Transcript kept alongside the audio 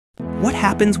What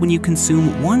happens when you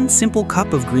consume one simple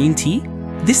cup of green tea?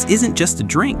 This isn't just a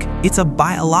drink, it's a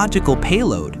biological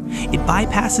payload. It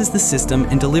bypasses the system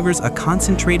and delivers a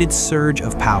concentrated surge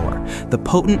of power, the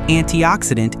potent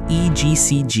antioxidant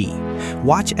EGCG.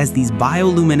 Watch as these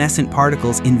bioluminescent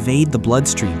particles invade the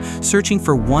bloodstream, searching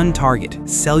for one target,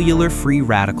 cellular free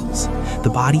radicals.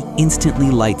 The body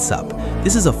instantly lights up.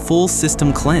 This is a full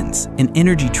system cleanse, an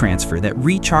energy transfer that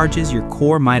recharges your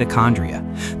core mitochondria.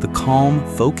 The calm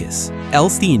focus.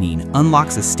 L-theanine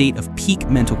unlocks a state of peak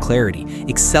mental clarity,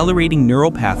 accelerating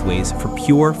neural pathways for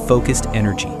pure, focused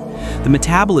energy. The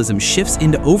metabolism shifts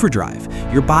into overdrive.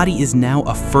 Your body is now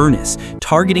a furnace,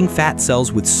 targeting fat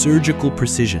cells with surgical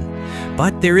precision.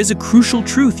 But there is a crucial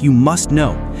truth you must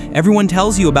know. Everyone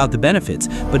tells you about the benefits,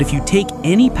 but if you take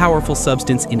any powerful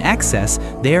substance in excess,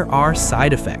 there are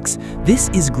side effects. This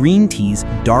is green tea's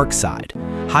dark side.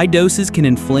 High doses can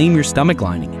inflame your stomach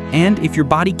lining, and if your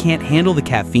body can't handle the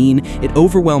caffeine, it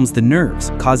overwhelms the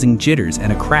nerves, causing jitters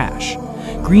and a crash.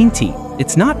 Green tea,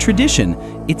 it's not tradition,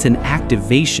 it's an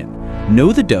activation.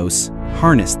 Know the dose,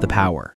 harness the power.